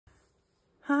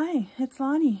Hi, it's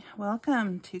Lonnie.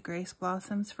 Welcome to Grace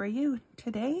Blossoms for You.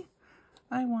 Today,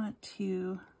 I want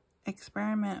to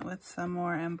experiment with some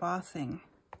more embossing.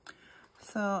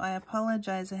 So I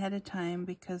apologize ahead of time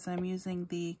because I'm using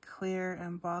the clear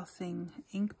embossing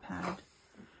ink pad.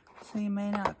 So you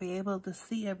may not be able to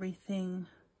see everything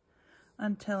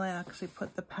until I actually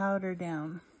put the powder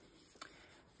down.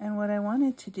 And what I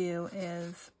wanted to do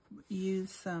is use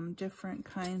some different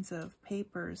kinds of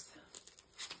papers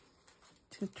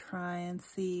to try and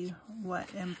see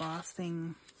what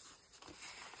embossing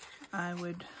I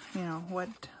would,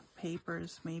 what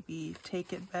papers maybe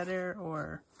take it better,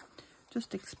 or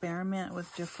just experiment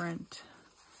with different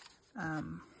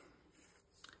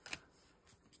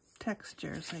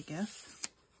textures, I guess.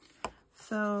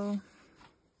 So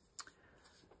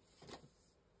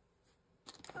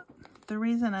the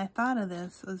reason I thought of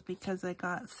this was because I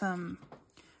got some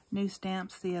new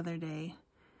stamps the other day,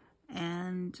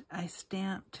 and I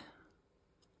stamped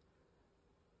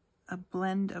a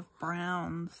blend of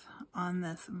browns on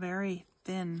this very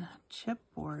thin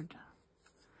chipboard.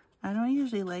 I don't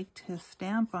usually like to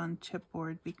stamp on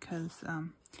chipboard because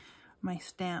my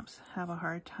stamps have a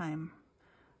hard time,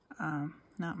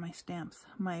 not my stamps,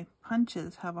 my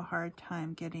punches have a hard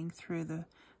time getting through the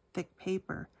thick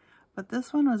paper. But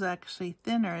this one was actually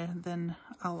thinner than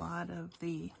a lot of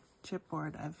the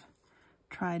chipboard I've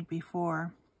tried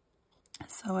before.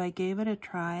 So I gave it a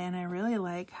try, and I really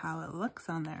like how it looks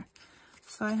on there.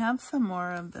 So I have some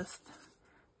more of this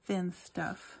thin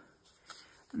stuff.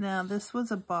 Now this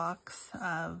was a box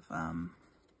of,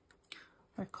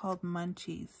 they're called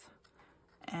munchies.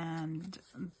 And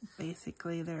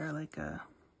basically they're like a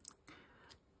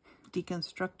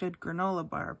deconstructed granola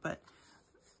bar, but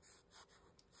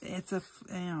it's a,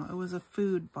 it was a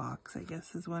food box, I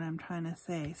guess is what I'm trying to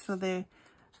say. So they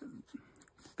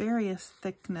various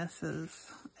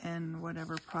thicknesses in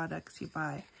whatever products you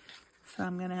buy. So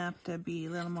I'm going to have to be a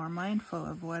little more mindful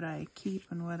of what I keep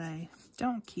and what I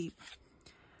don't keep.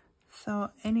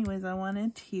 So anyways, I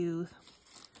wanted to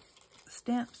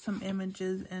stamp some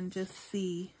images and just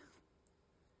see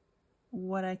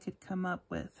what I could come up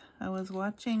with. I was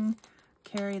watching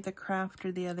Carrie the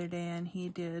Crafter the other day, and he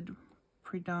did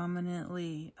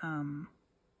predominantly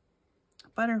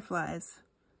butterflies.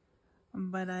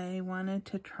 But I wanted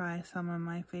to try some of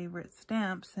my favorite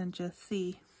stamps and just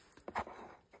see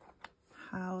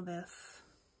how this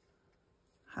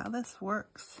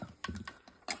works.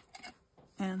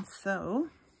 And so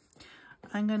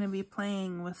I'm going to be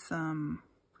playing with some,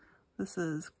 this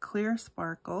is clear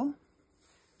sparkle.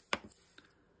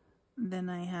 Then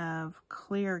I have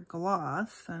clear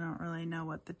gloss. I don't really know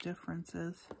what the difference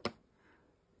is.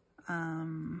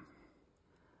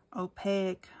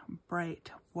 Opaque,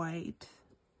 bright white.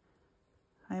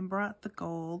 I brought the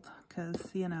gold because,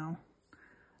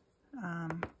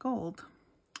 gold.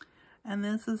 And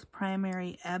this is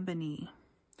primary ebony.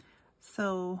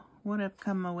 So what I've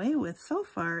come away with so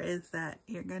far is that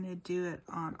you're going to do it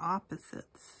on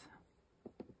opposites.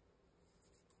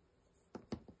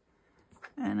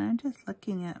 And I'm just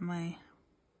looking at my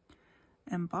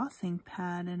embossing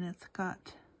pad, and it's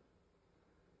got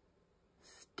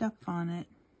stuff on it,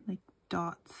 like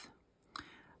dots.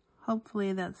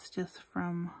 Hopefully that's just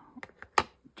from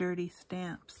dirty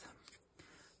stamps,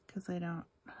 because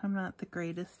I'm not the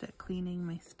greatest at cleaning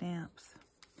my stamps.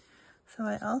 So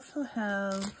I also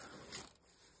have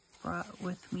brought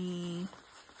with me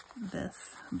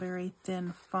this very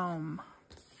thin foam.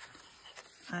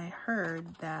 I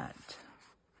heard that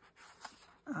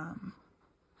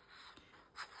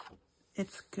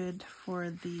it's good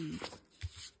for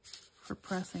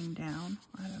pressing down.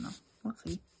 I don't know. We'll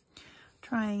see.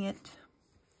 Trying it.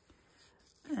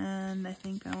 And I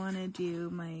think I want to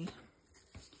do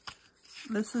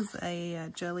this is a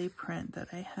jelly print that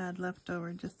I had left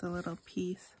over, just a little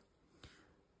piece.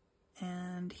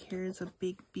 And here's a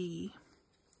big bee.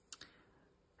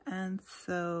 And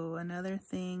so another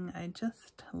thing I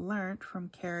just learned from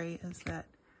Carrie is that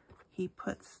he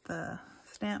puts the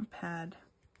stamp pad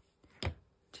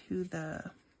to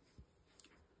the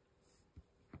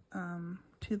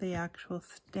actual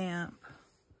stamp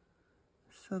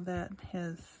so that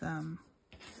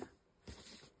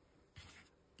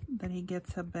he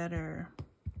gets a better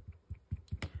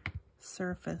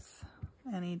surface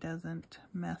and he doesn't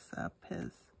mess up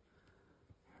his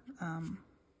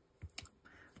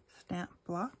stamp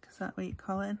block. Is that what you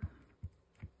call it?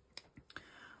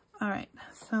 Alright,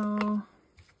 so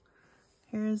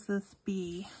here's this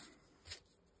bee,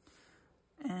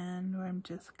 and I'm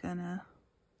just gonna,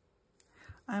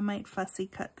 I might fussy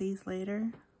cut these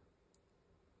later.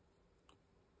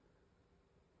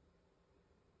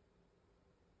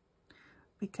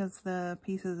 because the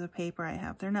pieces of paper I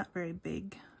have, they're not very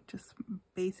big, just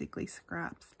basically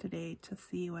scraps today to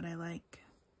see what I like.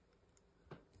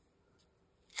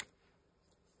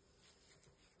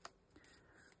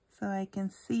 So I can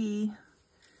see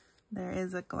there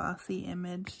is a glossy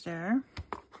image there,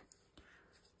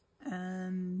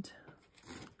 and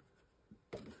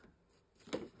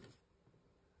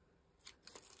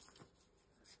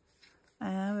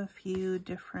I have a few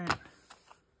different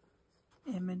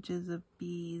images of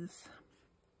bees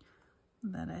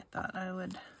that I thought I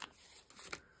would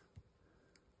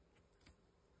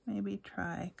maybe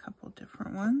try a couple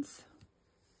different ones.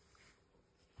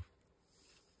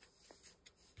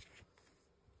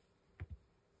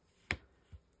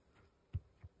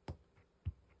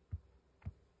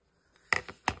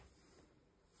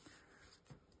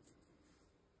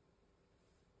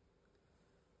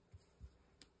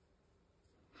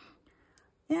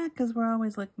 Yeah, because we're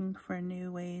always looking for new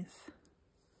ways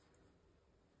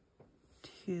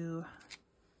to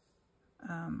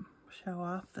show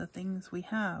off the things we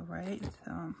have, right?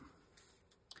 So,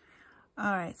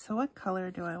 alright, so what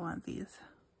color do I want these?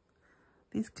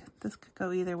 This could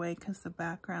go either way because the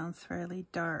background's fairly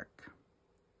dark.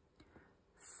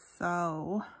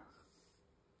 So,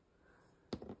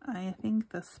 I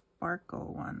think the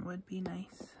sparkle one would be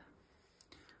nice.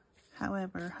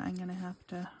 However, I'm going to have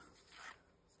to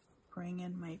bring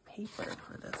in my paper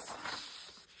for this.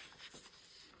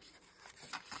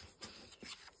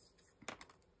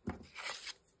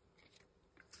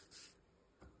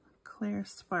 Clear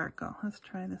sparkle. Let's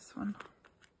try this one.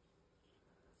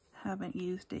 Haven't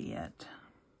used it yet.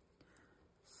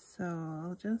 So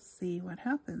I'll just see what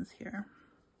happens here.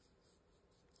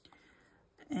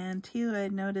 And too, I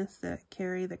noticed that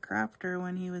Carrie the Crafter,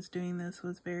 when he was doing this,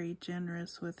 was very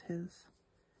generous with his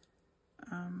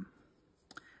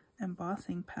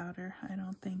embossing powder. I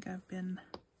don't think I've been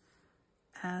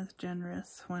as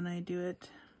generous when I do it.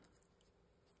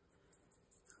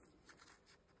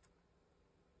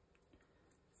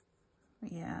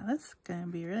 Yeah, this is going to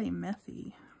be really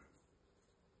messy.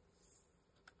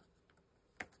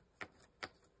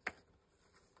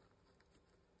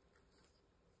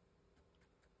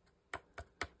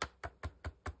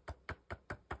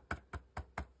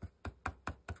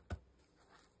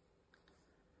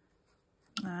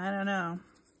 I don't know.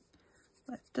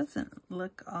 It doesn't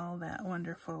look all that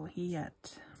wonderful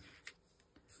yet.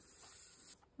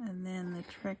 And then the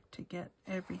trick to get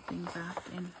everything back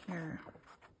in here.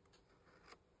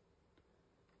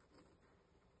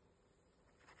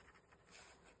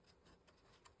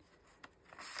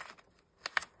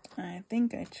 I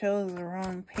think I chose the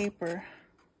wrong paper.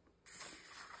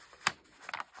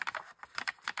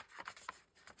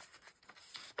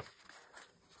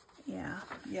 Yeah,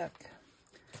 yuck.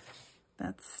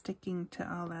 That's sticking to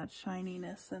all that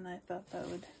shininess, and I thought that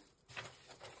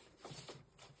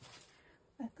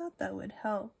would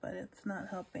help, but it's not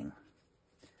helping.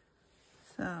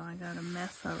 So I got a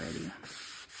mess already.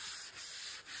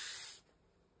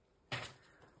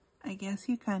 I guess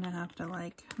you kind of have to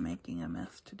like making a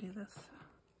mess to do this.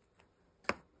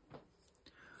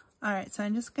 Alright, so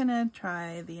I'm just going to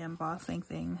try the embossing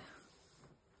thing,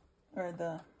 or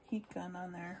the heat gun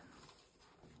on there.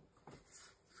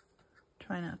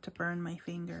 Try not to burn my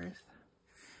fingers.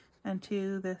 And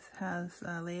two, this has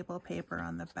label paper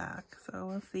on the back, so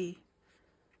we'll see.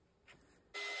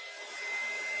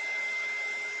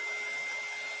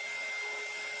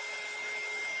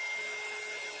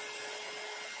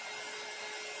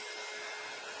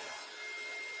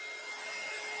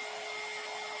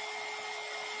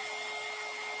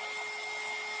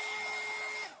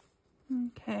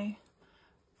 Okay,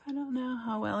 I don't know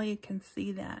how well you can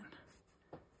see that.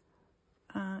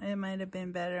 It might have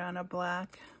been better on a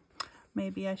black.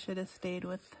 Maybe I should have stayed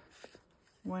with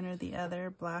one or the other,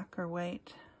 black or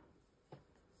white.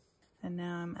 And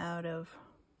now I'm out of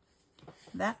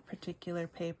that particular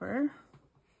paper.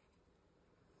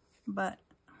 But,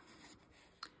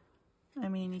 I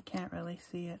mean, you can't really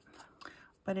see it.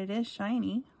 But it is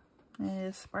shiny. It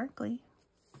is sparkly.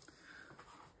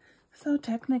 So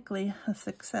technically a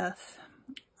success.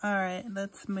 Alright,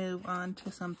 let's move on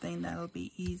to something that'll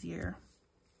be easier.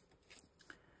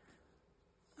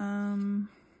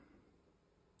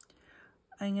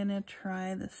 I'm gonna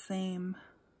try the same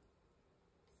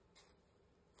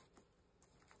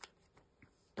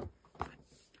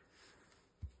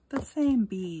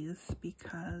bees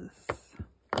because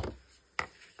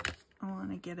I want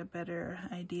to get a better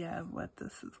idea of what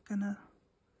this is gonna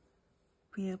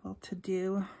be able to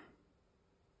do.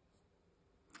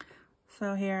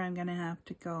 So here I'm gonna have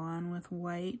to go on with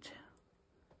white.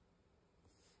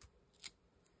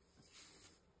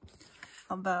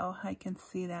 Although I can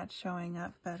see that showing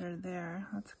up better there.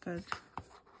 That's good.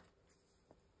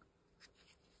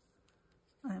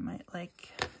 I might like,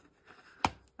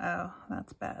 oh,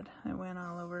 that's bad. It went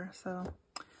all over. So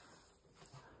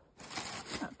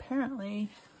apparently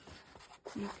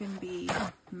you can be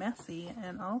messy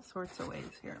in all sorts of ways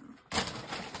here.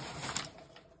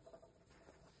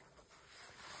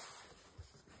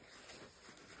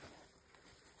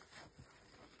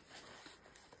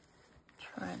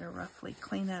 Try to roughly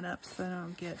clean that up so I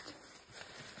don't get,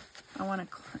 I want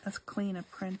as clean a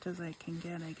print as I can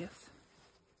get, I guess.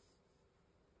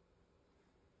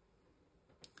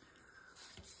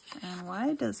 And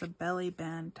why does a belly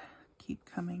band keep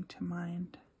coming to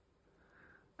mind?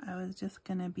 I was just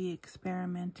gonna be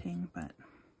experimenting, but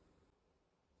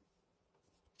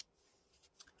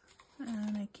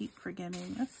and I keep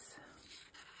forgetting this.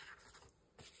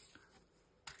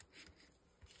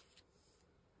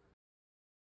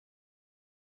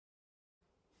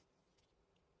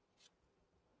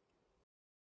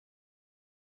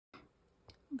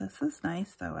 This is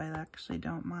nice though. I actually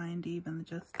don't mind even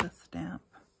just the stamp.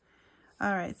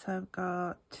 All right, so I've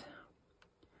got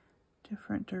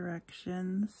different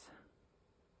directions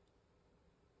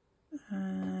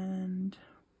and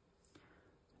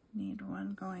need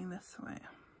one going this way.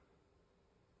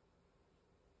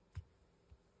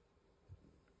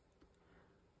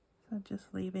 So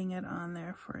just leaving it on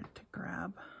there for it to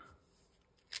grab.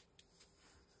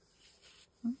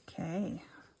 Okay,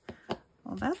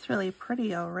 well that's really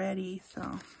pretty already,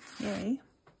 so yay.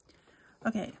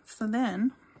 Okay, so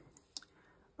then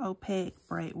opaque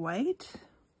bright white.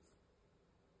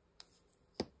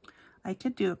 I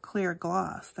could do a clear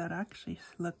gloss. That actually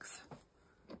looks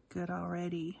good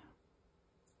already.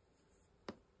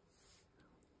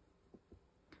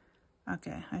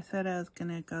 Okay, I said I was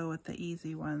gonna go with the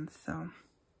easy ones, so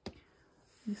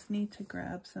just need to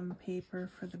grab some paper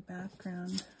for the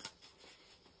background.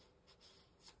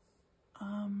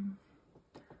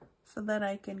 So that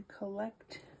I can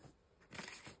collect.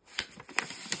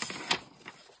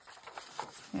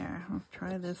 Here, I'll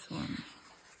try this one.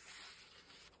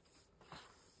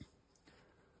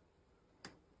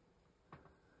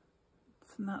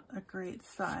 It's not a great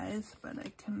size, but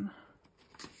I can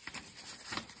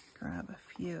grab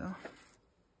a few.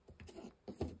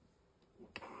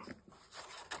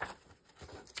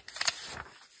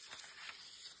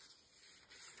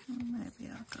 Maybe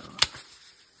I'll go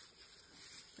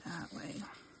that way.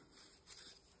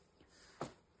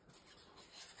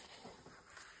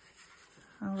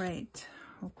 All right,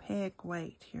 opaque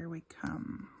white, here we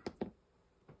come.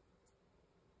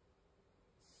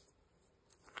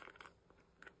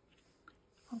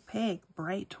 Opaque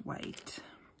bright white.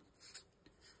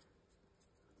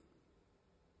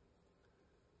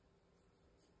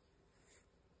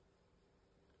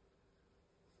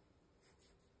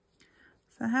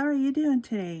 So how are you doing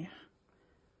today?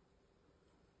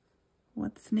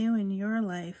 What's new in your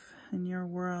life, in your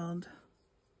world?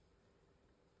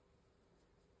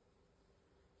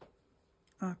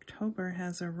 October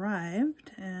has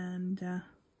arrived, and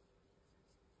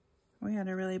we had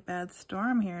a really bad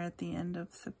storm here at the end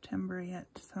of September yet,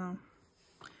 so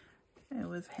it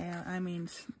was hail. I mean,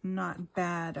 not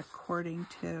bad according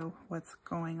to what's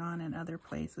going on in other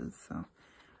places, so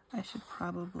I should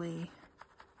probably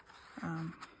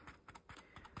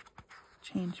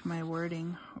change my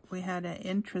wording. We had an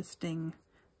interesting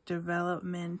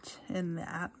development in the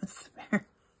atmosphere.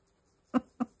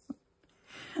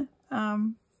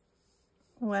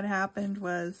 What happened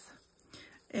was,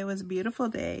 it was a beautiful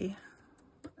day,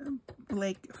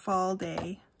 like fall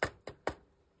day,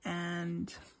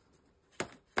 and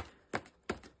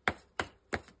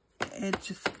it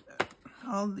just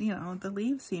all, you know, the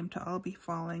leaves seemed to all be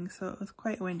falling, so it was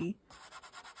quite windy,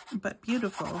 but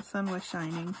beautiful. Sun was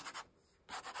shining,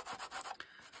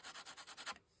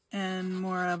 and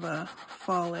more of a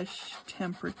fallish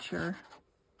temperature,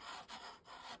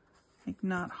 like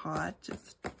not hot,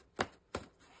 just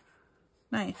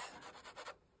nice,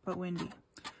 but windy.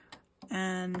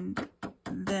 And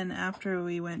then after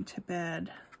we went to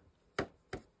bed,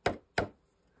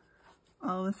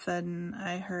 all of a sudden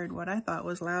I heard what I thought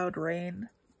was loud rain,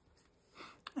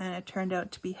 and it turned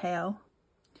out to be hail,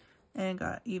 and it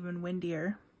got even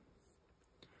windier.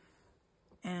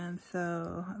 And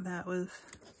so that was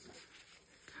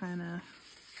kind of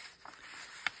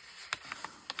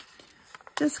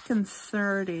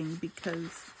disconcerting,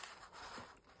 because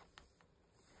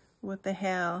with the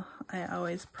hail, I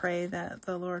always pray that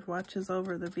the Lord watches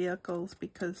over the vehicles,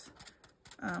 because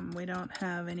we don't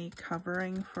have any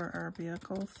covering for our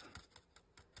vehicles.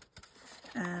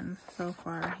 And so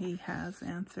far He has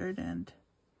answered, and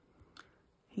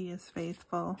he is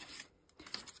faithful.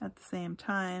 At the same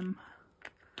time,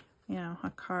 you know,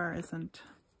 a car isn't,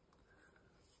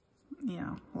 you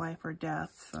know, life or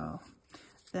death, so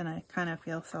then I kind of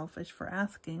feel selfish for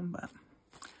asking, but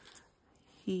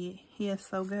he is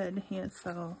so good. He is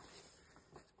so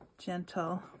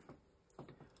gentle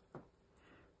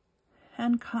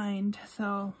and kind.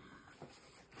 So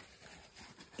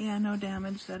yeah, no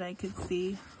damage that I could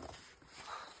see.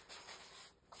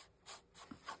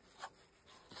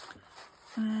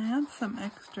 And I have some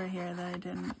extra here that I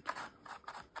didn't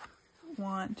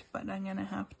want, but I'm gonna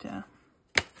have to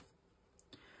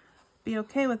be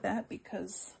okay with that,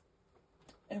 because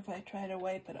if I try to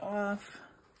wipe it off,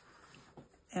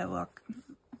 it will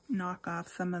knock off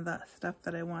some of the stuff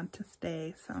that I want to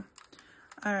stay. So,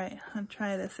 all right, I'll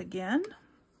try this again,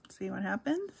 see what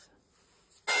happens.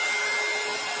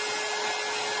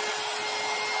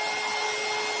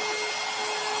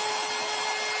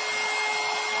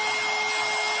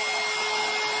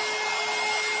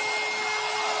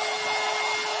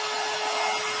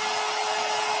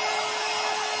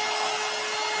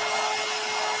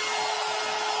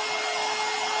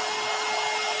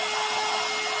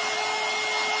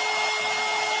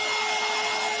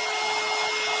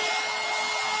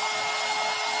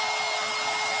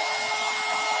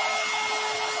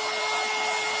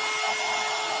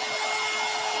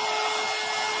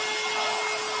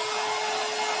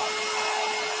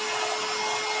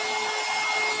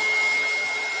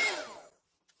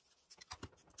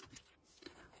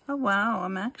 Oh wow,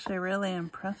 I'm actually really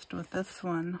impressed with this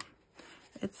one.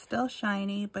 It's still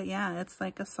shiny, but yeah, it's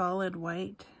like a solid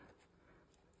white.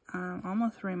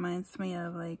 Almost reminds me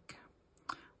of like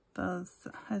those,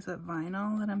 is it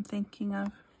vinyl that I'm thinking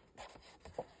of?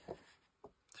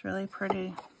 It's really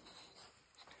pretty.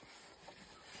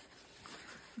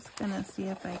 Just gonna see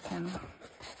if I can,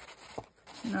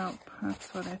 nope,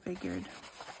 that's what I figured.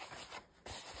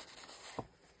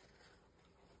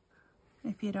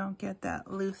 If you don't get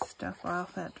that loose stuff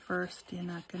off at first, you're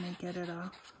not going to get it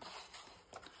off.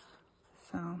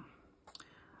 So,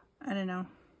 I don't know.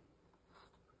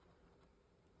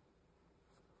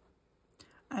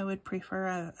 I would prefer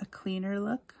a cleaner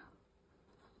look.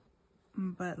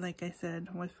 But like I said,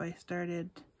 if I started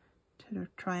to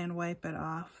try and wipe it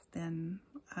off, then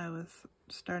I was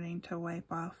starting to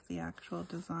wipe off the actual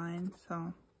design.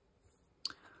 So,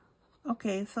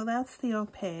 okay, so that's the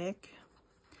opaque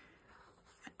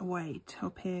white,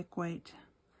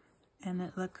 and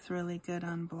it looks really good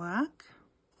on black.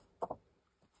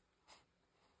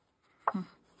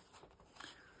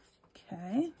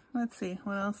 Okay, let's see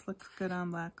what else looks good on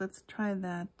black. Let's try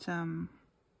that. Let's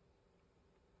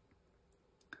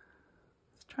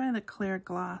try the clear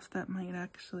gloss. That might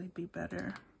actually be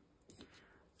better.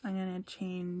 I'm gonna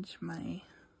change my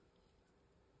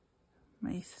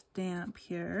stamp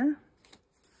here.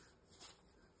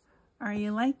 Are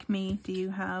you like me? Do you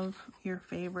have your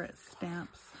favorite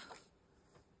stamps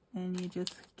and you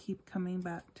just keep coming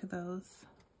back to those?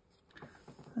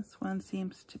 This one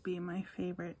seems to be my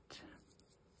favorite.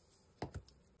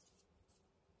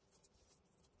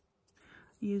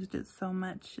 Used it so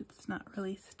much, it's not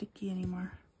really sticky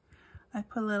anymore. I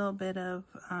put a little bit of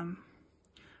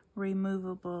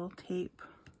removable tape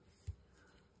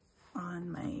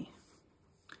on my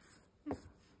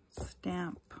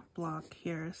stamp block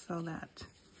here so that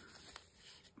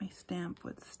my stamp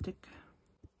would stick.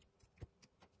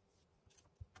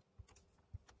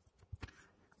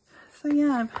 So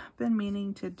yeah, I've been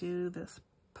meaning to do this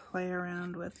play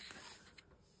around with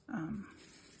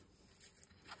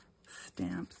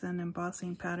stamps and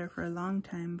embossing powder for a long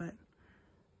time, but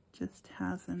just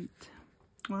hasn't.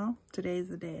 Well, today's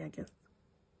the day, I guess.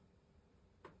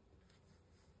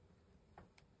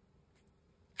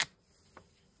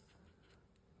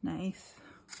 Nice.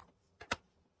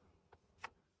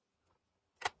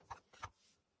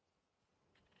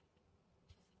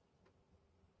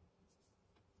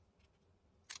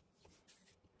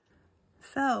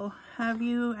 So, have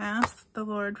you asked the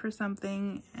Lord for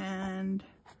something and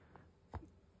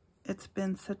it's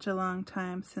been such a long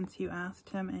time since you asked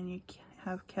him and you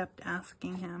have kept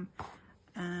asking him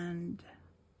and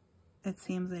it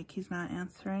seems like he's not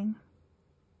answering?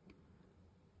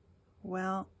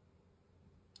 Well,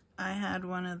 I had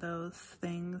one of those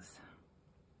things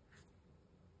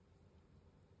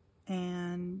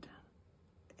and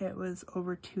it was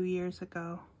over 2 years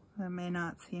ago. That may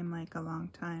not seem like a long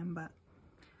time, but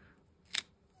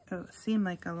it seemed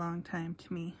like a long time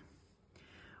to me.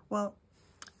 Well,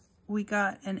 we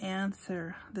got an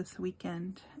answer this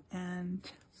weekend and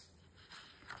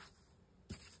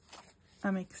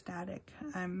I'm ecstatic.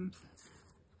 I'm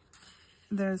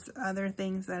there's other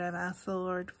things that I've asked the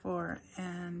Lord for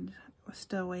and we're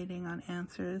still waiting on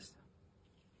answers.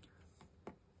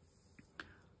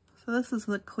 So this is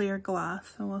the clear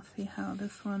gloss, so we'll see how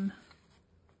this one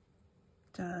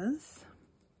does.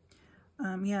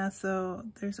 Yeah, so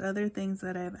there's other things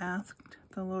that I've asked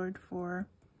the Lord for,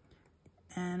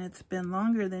 and it's been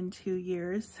longer than 2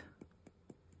 years,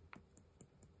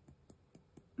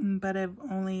 but I've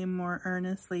only more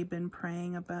earnestly been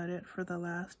praying about it for the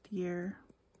last year.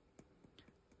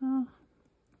 Oh,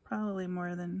 probably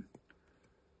more than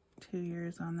 2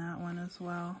 years on that one as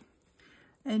well.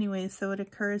 Anyway, so it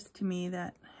occurs to me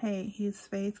that, hey, he's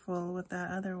faithful with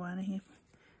that other one.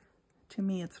 To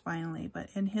me, it's finally, but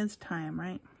in his time,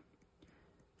 right?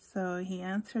 So he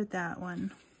answered that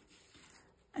one,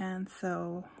 and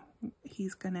so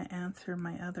he's going to answer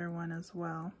my other one as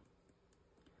well.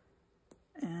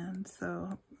 And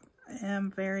so I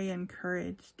am very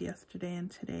encouraged yesterday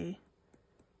and today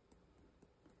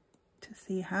to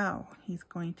see how he's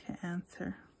going to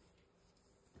answer.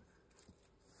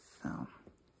 So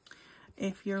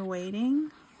if you're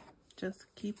waiting, just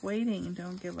keep waiting and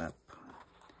don't give up.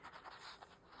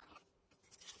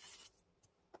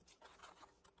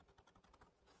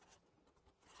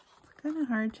 It's kind of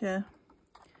hard to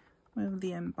move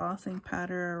the embossing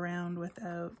powder around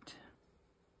without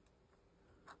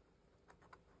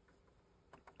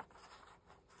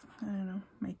I don't know,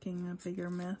 making a bigger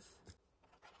mess.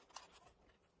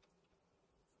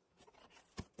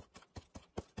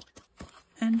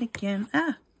 And again,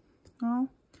 well,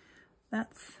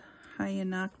 that's how you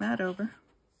knock that over.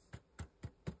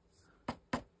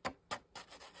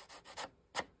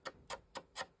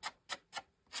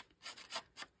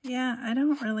 Yeah, I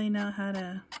don't really know how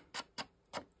to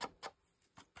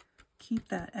keep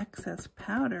that excess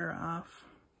powder off.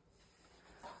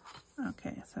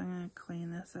 Okay, so I'm going to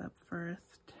clean this up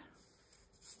first.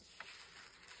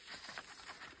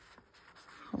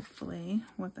 Hopefully,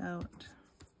 without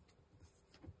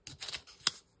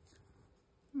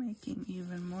making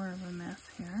even more of a mess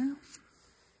here.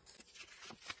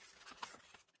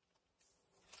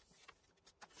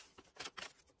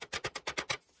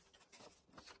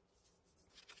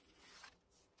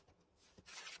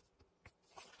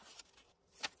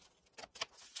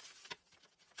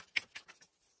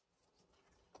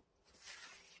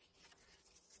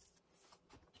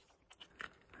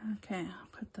 Okay, I'll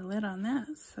put the lid on that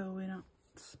so we don't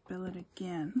spill it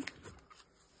again.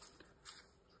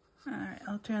 Alright,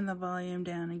 I'll turn the volume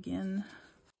down again.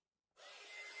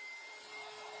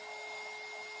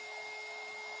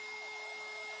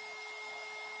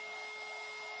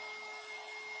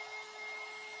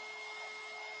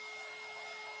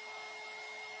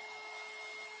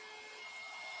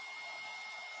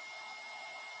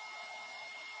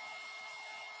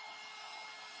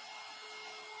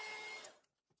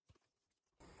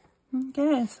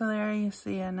 Okay, so there you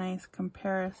see a nice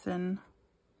comparison.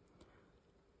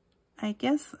 I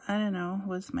guess, I don't know,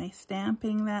 was my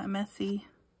stamping that messy?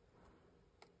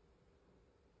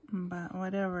 But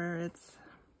whatever,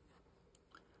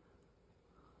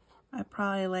 I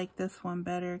probably like this one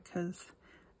better because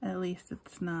at least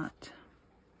it's not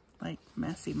like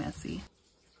messy.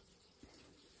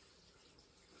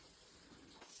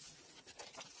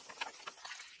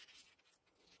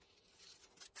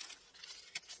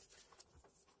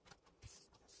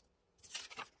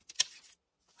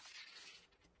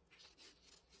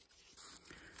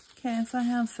 Okay, so I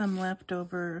have some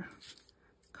leftover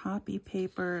copy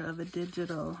paper of a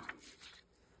digital.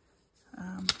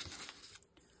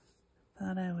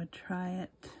 Thought I would try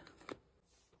it.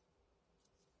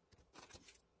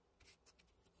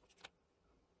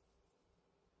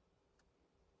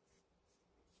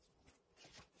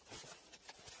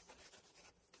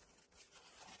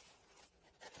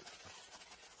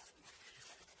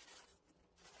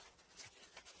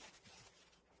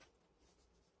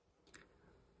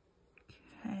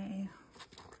 Okay,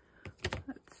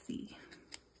 let's see.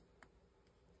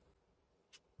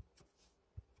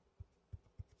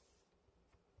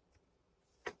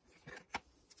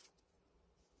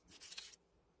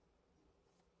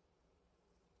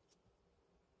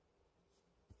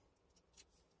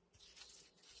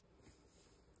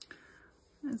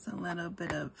 There's a little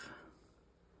bit of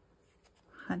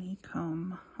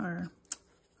honeycomb, or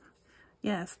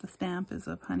yes, the stamp is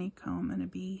of honeycomb and a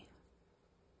bee,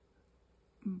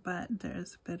 but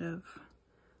there's a bit of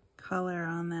color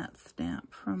on that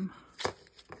stamp from,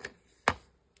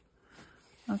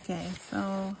 okay,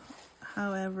 so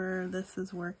however this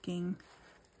is working,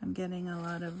 I'm getting a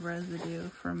lot of residue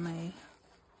from my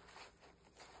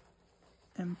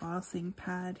embossing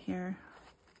pad here.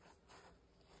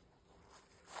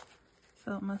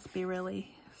 so it must be really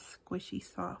squishy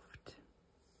soft.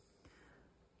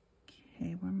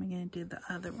 Okay, where am I going to do the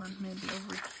other one? Maybe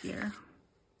over here.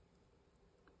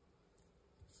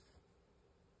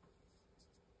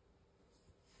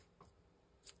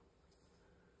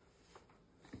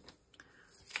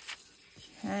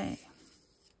 Okay.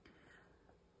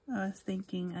 I was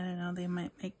thinking, I don't know, they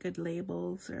might make good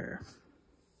labels or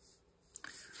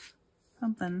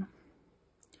something.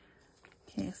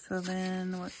 Okay, so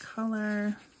then what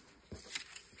color?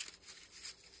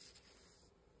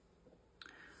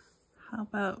 How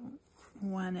about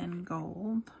one in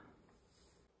gold?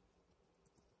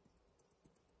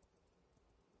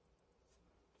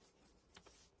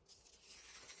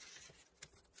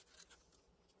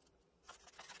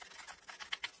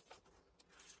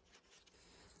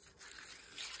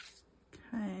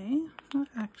 Okay, that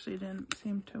actually didn't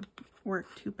seem to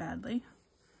work too badly.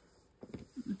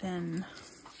 Then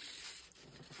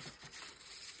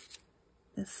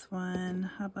this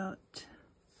one, how about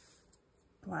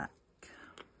black?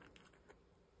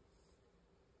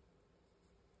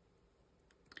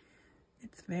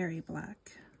 It's very black.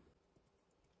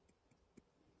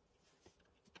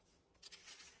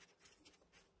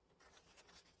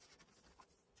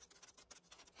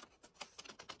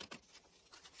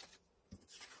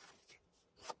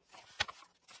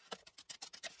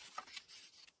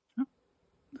 Oh,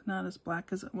 it's not as black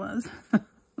as it was.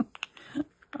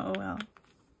 Oh well.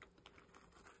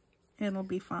 It'll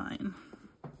be fine.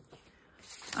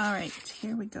 All right,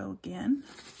 here we go again.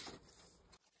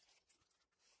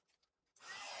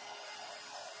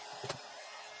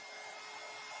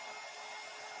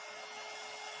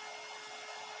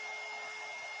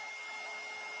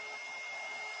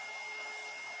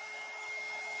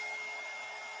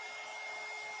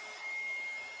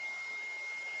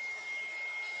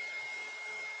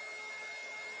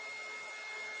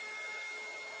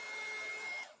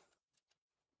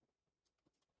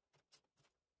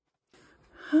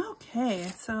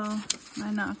 Okay, so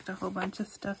I knocked a whole bunch of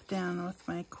stuff down with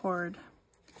my cord.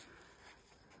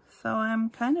 So I'm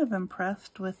kind of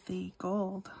impressed with the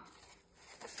gold.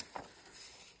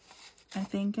 I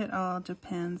think it all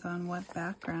depends on what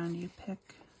background you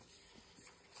pick.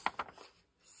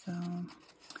 So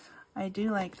I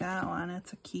do like that one,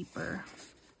 it's a keeper.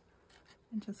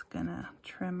 I'm just gonna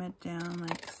trim it down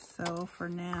like so for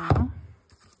now.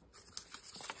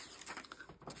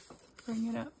 Bring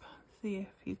it up. See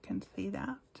if you can see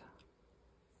that.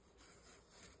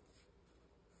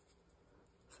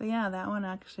 So yeah, that one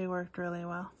actually worked really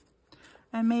well.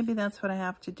 And maybe that's what I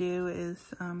have to do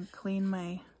is clean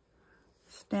my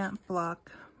stamp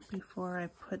block before I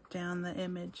put down the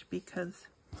image, because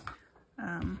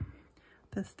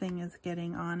this thing is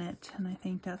getting on it, and I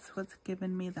think that's what's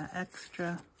given me the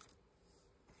extra.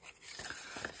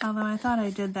 Although I thought I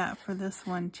did that for this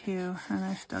one too, and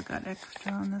I still got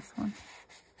extra on this one.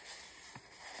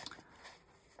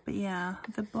 But yeah,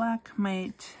 the black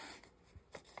might,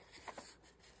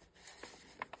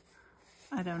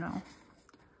 I don't know.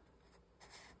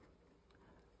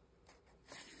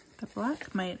 The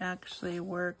black might actually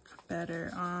work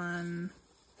better on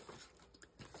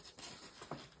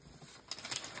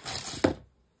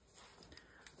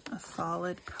a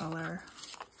solid color,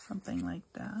 something like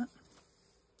that.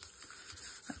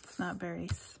 That's not very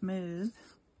smooth.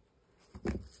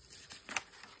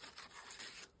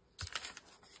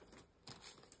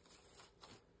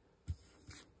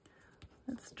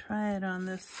 Let's try it on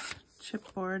this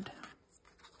chipboard.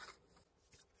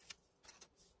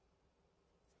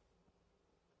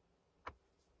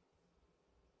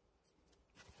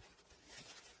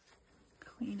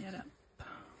 Clean it up.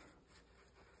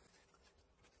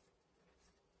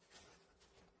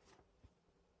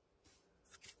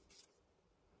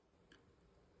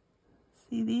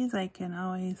 See, these I can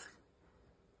always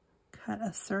cut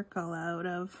a circle out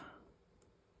of,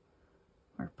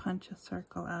 or punch a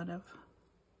circle out of.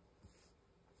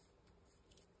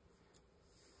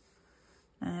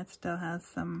 And it still has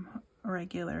some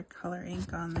regular color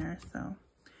ink on there, so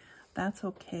that's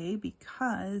okay,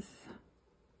 because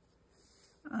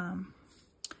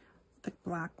the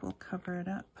black will cover it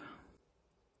up.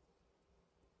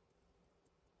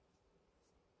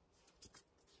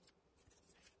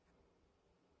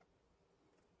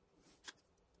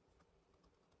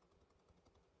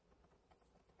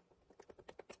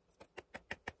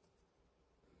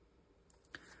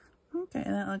 Okay,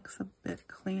 that looks a bit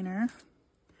cleaner.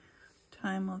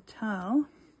 Time will tell.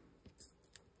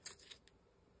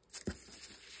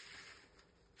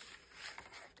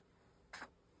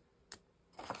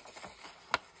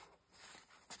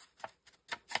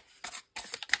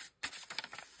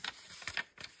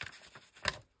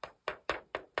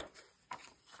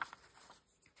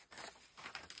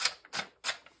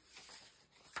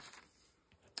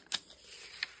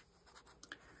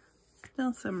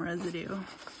 Still some residue.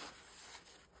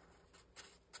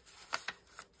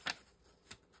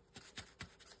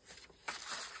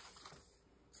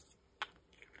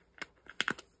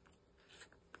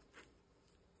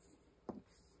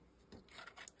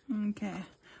 Okay,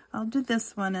 I'll do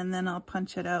this one and then I'll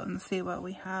punch it out and see what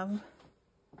we have.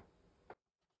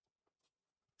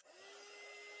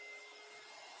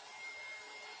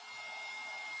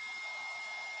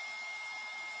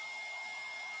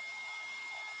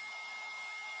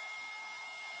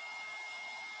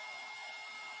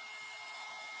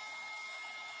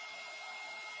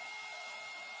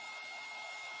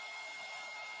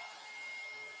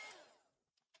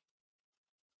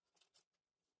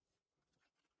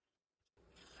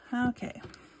 Okay,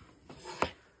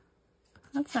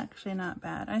 that's actually not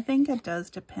bad. I think it does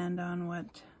depend on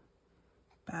what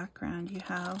background you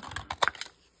have.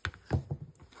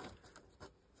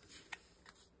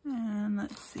 And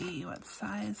let's see, what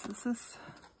size is this?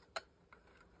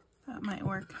 That might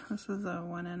work. This is a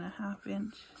 1.5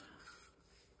 inch.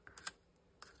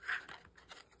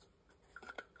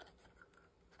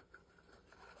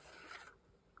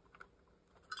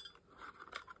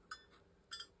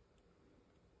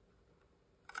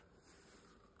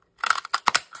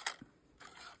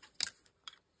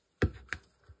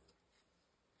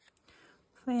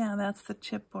 So yeah, that's the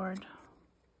chipboard.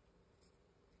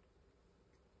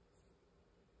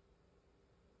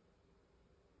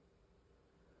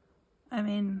 I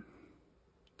mean,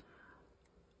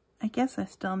 I guess I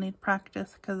still need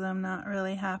practice because I'm not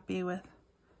really happy with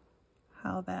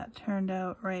how that turned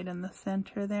out right in the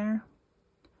center there.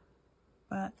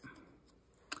 But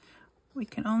we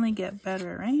can only get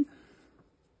better, right?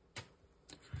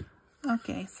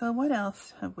 Okay, so what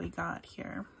else have we got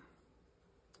here?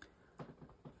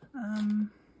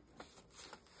 I'm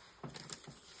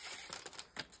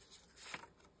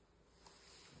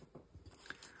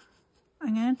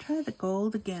going to try the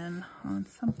gold again on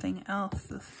something else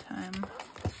this time.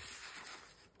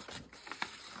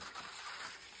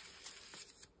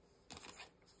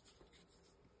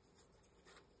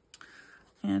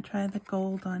 I'm going to try the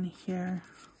gold on here.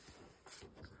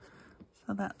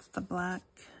 So that's the black.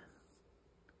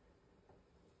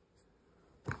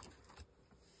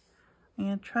 I'm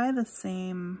going to try the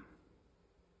same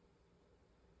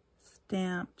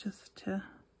stamp just to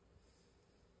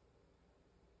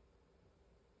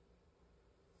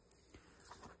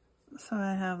so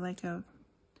I have like a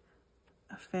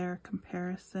fair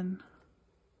comparison.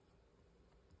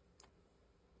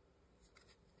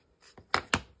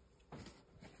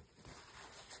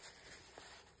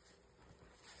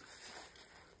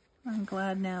 I'm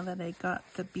glad now that I got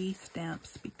the bee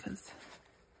stamps because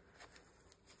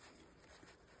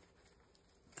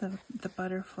the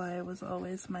butterfly was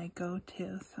always my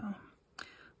go-to, so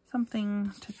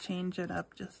something to change it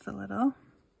up just a little.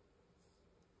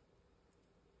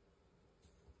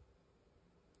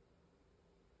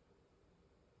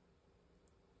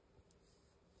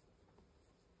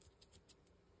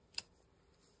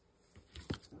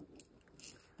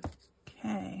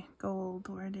 Okay, gold,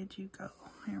 where did you go?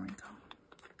 Here we go.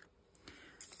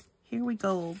 Here we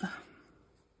gold.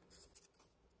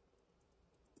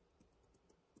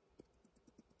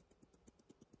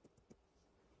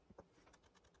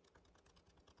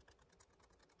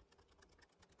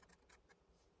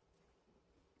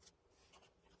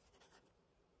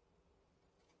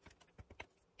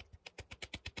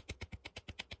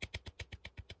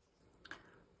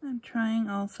 I'm trying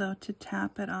also to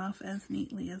tap it off as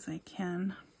neatly as I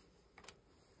can.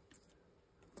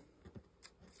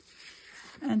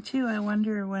 And two, I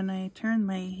wonder when I turn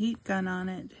my heat gun on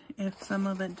it, if some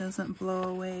of it doesn't blow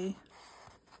away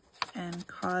and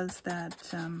cause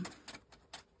that,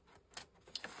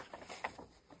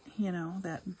 you know,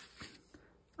 that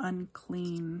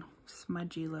unclean,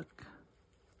 smudgy look.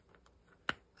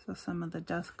 So some of the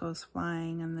dust goes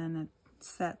flying and then it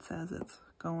sets as it's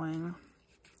going.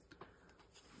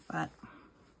 But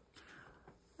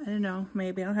I don't know,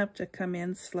 maybe I'll have to come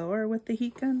in slower with the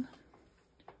heat gun.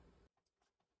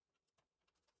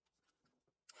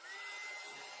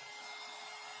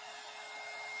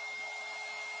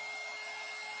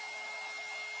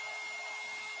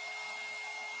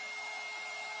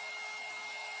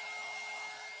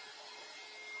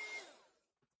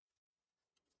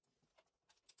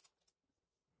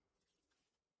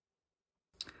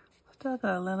 Still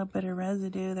got a little bit of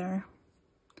residue there.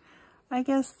 I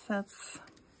guess that's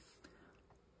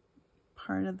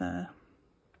part of the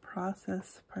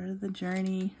process, part of the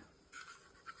journey.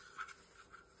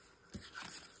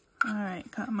 Alright,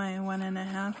 got my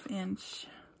 1.5 inch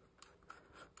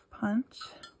punch.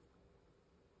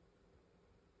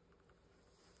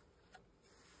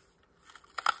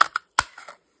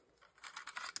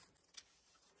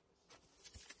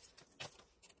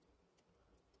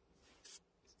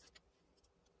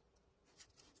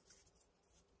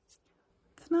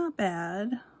 not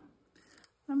bad.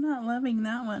 I'm not loving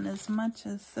that one as much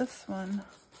as this one.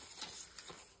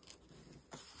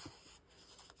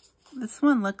 This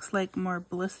one looks like more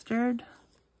blistered,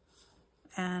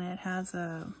 and it has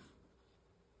a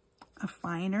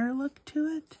finer look to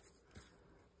it.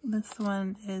 This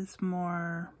one is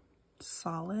more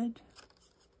solid.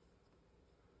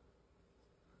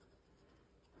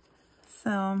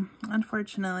 So,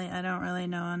 unfortunately, I don't really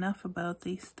know enough about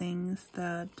these things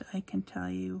that I can tell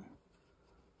you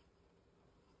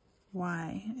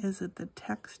why. Is it the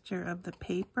texture of the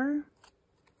paper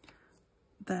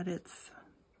that it's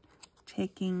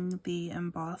taking the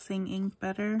embossing ink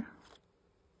better?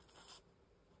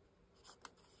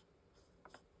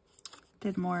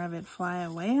 Did more of it fly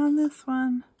away on this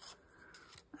one?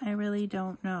 I really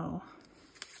don't know.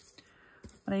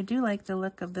 But I do like the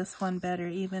look of this one better,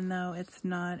 even though it's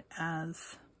not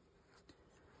as,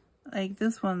 like,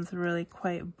 this one's really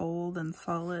quite bold and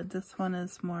solid. This one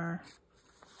is more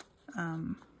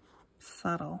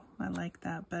subtle. I like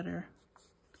that better.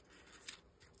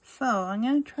 So I'm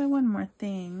going to try one more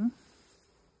thing.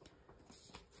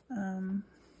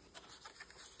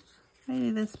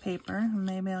 Maybe this paper, and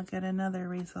maybe I'll get another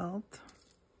result.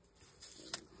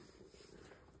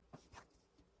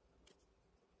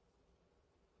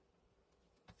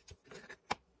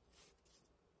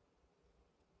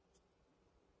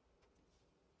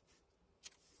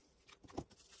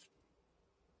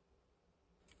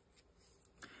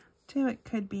 Too, it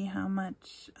could be how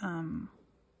much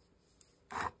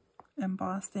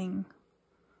embossing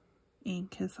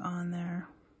ink is on there.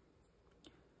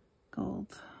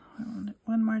 Gold. I want it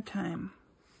one more time.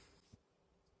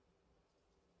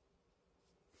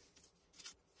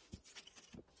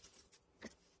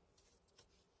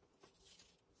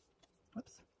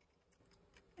 Whoops.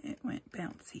 It went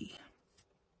bouncy.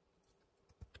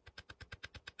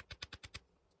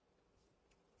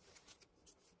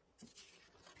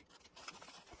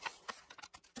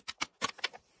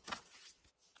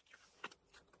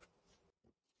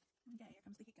 Yeah, here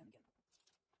comes the heat gun again.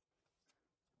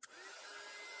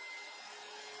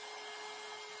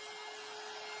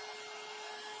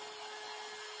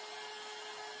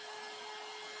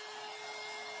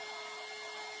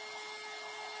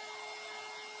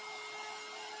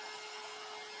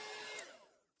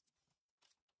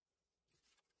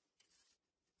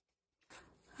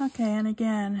 Okay, and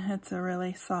again, it's a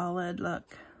really solid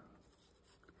look.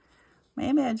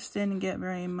 Maybe I just didn't get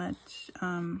very much,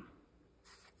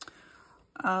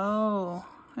 oh,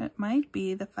 it might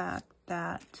be the fact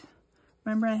that,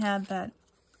 remember I had that,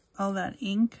 all that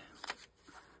ink,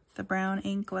 the brown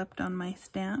ink left on my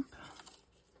stamp?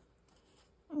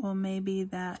 Well, maybe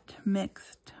that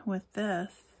mixed with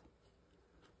this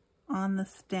on the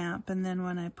stamp, and then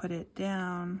when I put it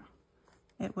down,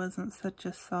 it wasn't such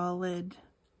a solid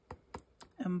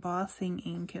embossing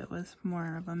ink, it was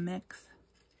more of a mix.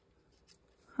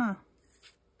 Huh.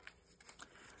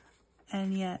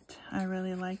 And yet, I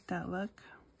really like that look.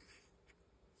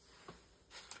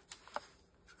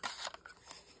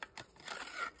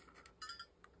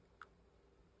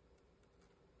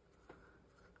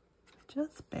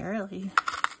 Just barely.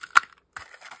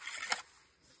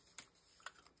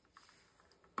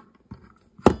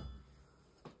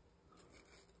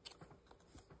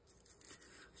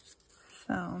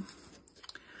 So,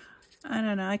 I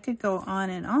don't know, I could go on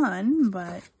and on,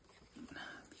 but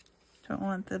don't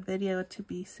want the video to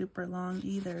be super long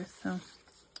either, so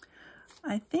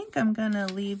I think I'm gonna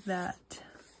leave that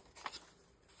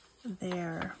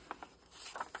there.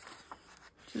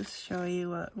 Just show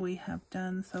you what we have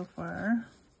done so far.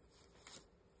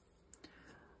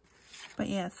 But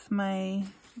yes, my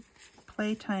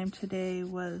playtime today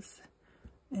was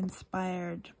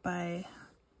inspired by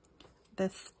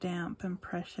this stamp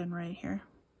impression right here.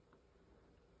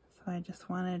 So I just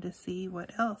wanted to see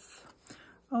what else.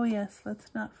 Oh yes,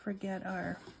 let's not forget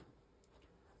our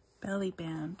belly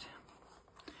band.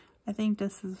 I think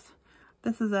this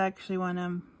is actually one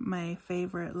of my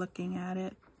favorite looking at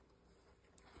it,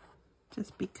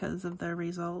 just because of the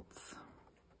results.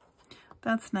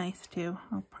 That's nice too.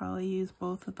 I'll probably use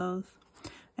both of those.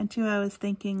 And too, I was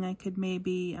thinking I could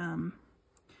maybe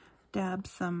dab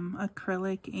some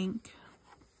acrylic ink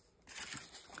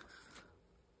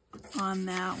on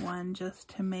that one just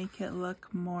to make it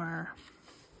look more.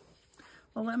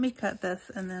 Well, let me cut this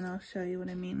and then I'll show you what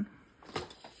I mean.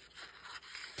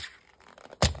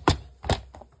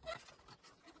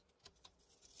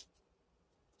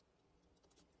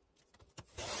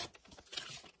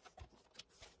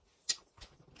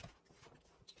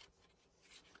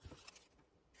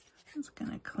 Just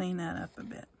gonna clean that up a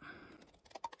bit.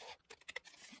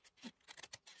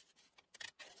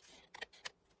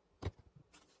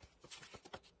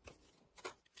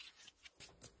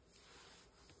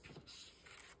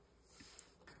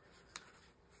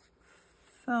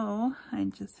 So I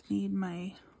just need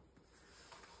my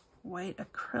white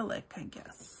acrylic, I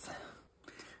guess.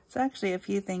 It's actually a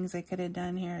few things I could have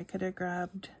done here. I could have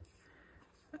grabbed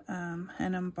an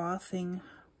embossing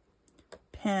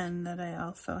pen that I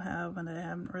also have and that I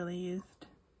haven't really used.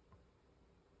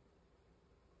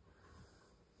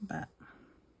 But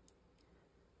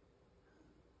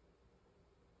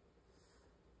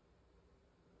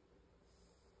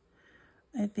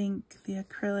I think the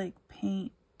acrylic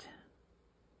paint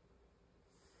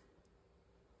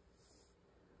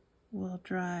will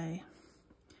dry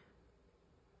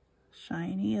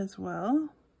shiny as well.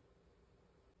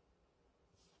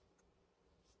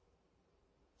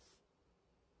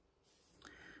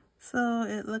 So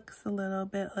it looks a little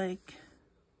bit like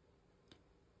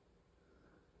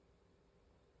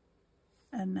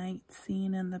a night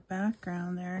scene in the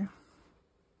background there.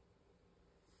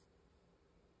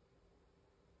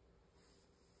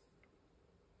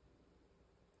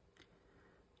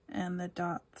 And the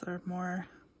dots are more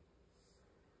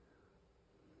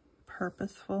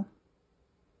purposeful.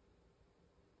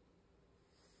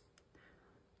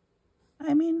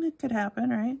 I mean, it could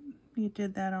happen, right? You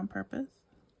did that on purpose.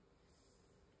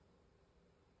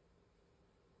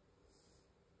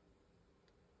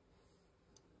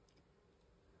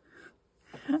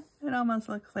 It almost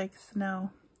looks like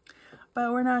snow.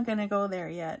 But we're not going to go there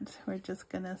yet. We're just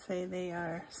going to say they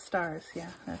are stars. Yeah,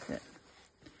 that's it.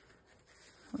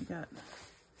 We got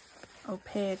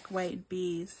opaque white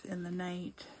bees in the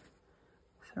night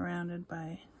surrounded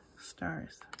by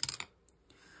stars.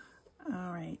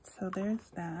 All right, so there's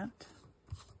that.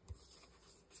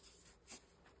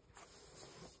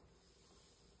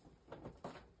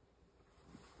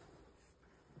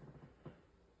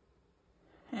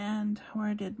 And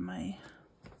where did my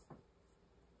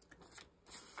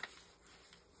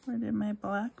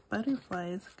black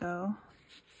butterflies go?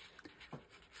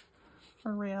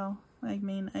 For real. I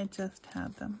mean, I just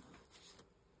had them.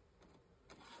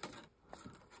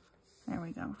 There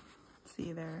we go.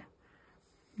 See, they're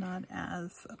not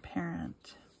as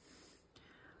apparent.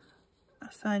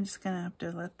 So I'm just gonna have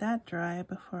to let that dry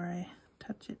before I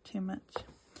touch it too much.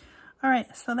 All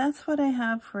right, so that's what I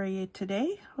have for you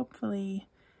today. Hopefully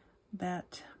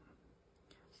that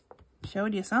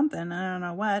showed you something. I don't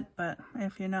know what, but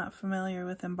if you're not familiar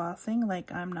with embossing,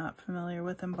 like I'm not familiar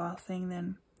with embossing,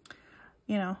 then,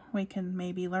 you know, we can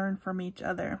maybe learn from each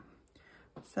other.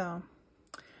 So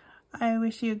I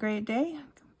wish you a great day.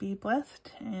 Be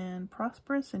blessed and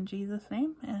prosperous in Jesus'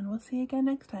 name, and we'll see you again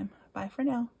next time. Bye for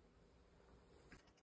now.